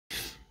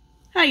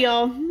Hi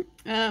y'all,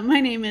 my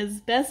name is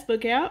Bess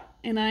Bookout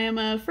and I am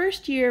a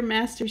first-year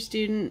master's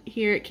student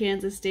here at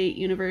Kansas State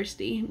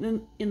University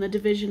in the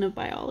Division of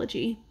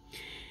Biology.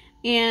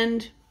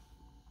 And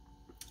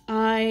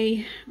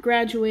I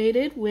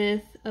graduated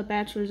with a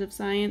Bachelor's of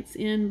Science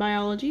in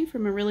Biology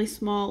from a really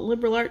small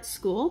liberal arts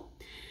school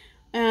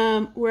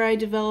where I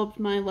developed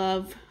my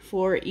love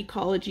for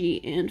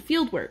ecology and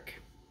fieldwork.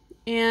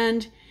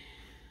 And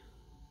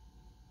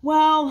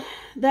while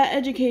that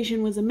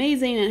education was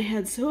amazing and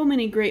had so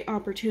many great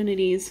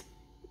opportunities,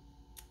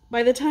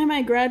 by the time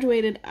I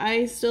graduated,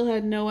 I still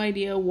had no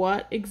idea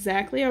what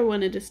exactly I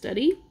wanted to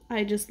study.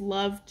 I just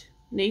loved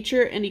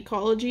nature and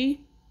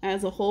ecology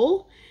as a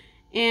whole,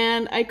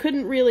 and I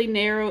couldn't really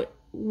narrow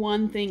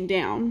one thing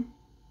down.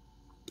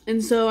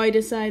 And so I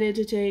decided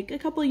to take a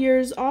couple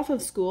years off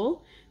of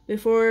school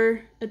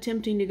before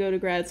attempting to go to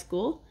grad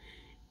school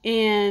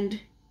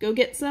and go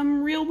get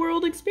some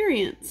real-world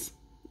experience.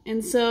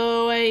 And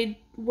so I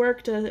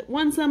worked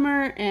one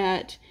summer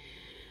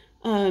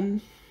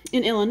in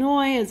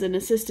Illinois as an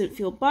assistant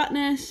field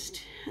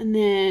botanist, and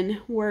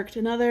then worked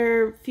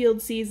another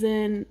field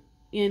season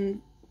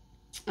in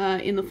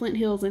the Flint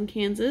Hills in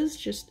Kansas,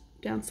 just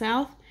down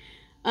south,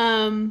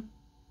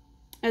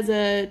 as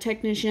a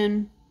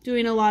technician,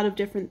 doing a lot of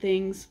different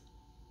things.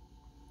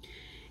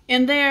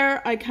 And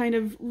there I kind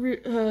of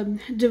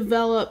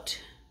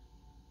developed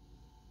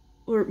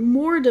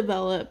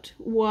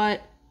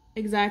what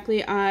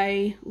exactly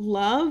I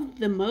loved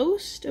the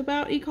most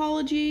about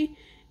ecology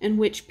and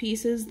which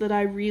pieces that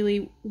I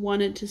really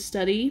wanted to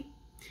study.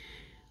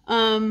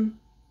 And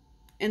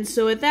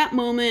so at that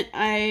moment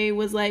I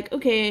was like,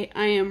 okay,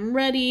 I am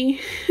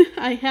ready.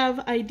 I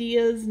have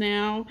ideas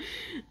now.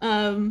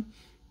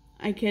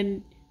 I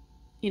can,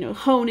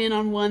 hone in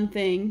on one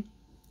thing.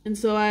 And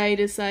so I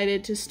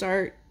decided to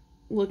start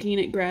looking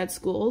at grad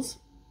schools.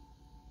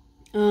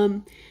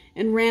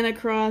 And ran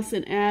across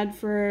an ad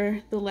for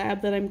the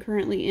lab that I'm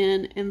currently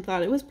in and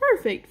thought it was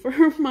perfect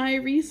for my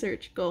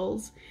research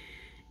goals.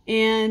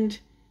 And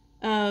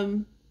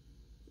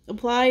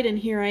applied, and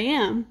here I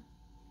am.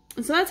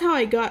 And so that's how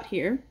I got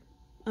here.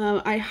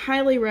 I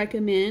highly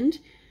recommend,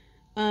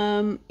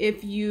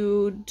 if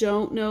you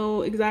don't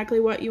know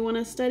exactly what you want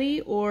to study,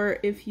 or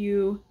if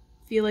you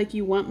feel like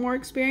you want more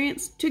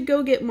experience, to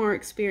go get more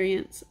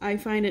experience. I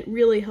find it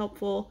really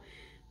helpful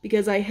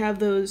because I have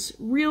those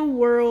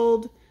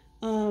real-world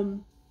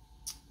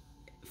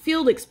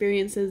field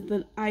experiences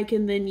that I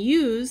can then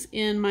use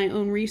in my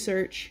own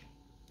research,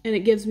 and it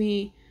gives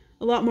me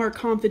a lot more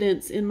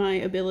confidence in my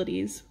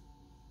abilities.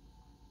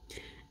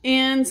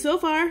 And so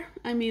far,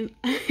 I'm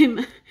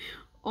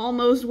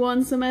almost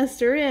one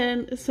semester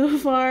in. So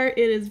far, it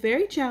is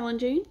very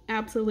challenging,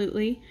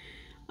 absolutely.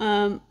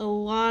 A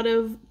lot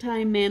of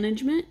time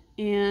management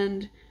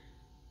and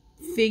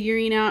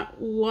figuring out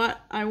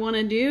what I want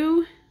to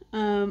do.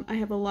 I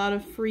have a lot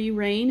of free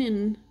reign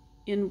in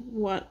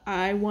what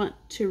I want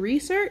to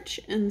research,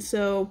 and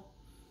so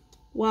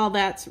while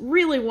that's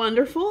really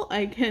wonderful,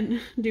 I can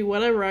do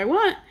whatever I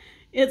want,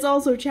 it's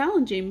also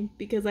challenging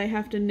because I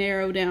have to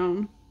narrow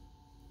down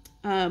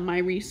my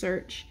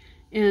research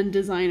and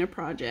design a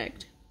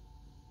project.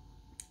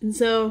 And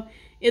so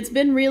it's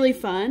been really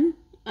fun.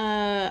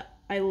 I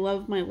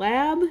love my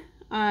lab.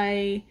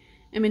 I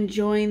am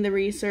enjoying the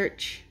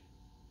research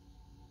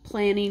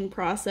planning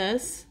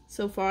process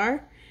so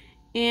far.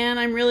 And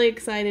I'm really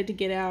excited to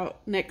get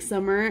out next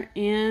summer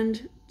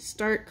and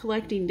start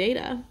collecting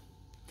data.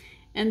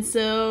 And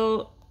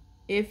so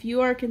if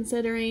you are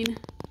considering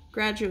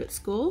graduate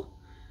school,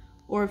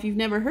 or if you've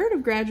never heard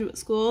of graduate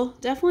school,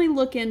 definitely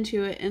look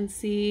into it and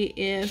see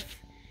if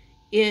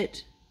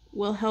it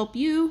will help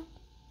you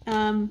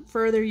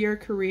further your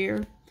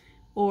career,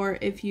 or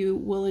if you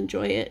will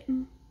enjoy it.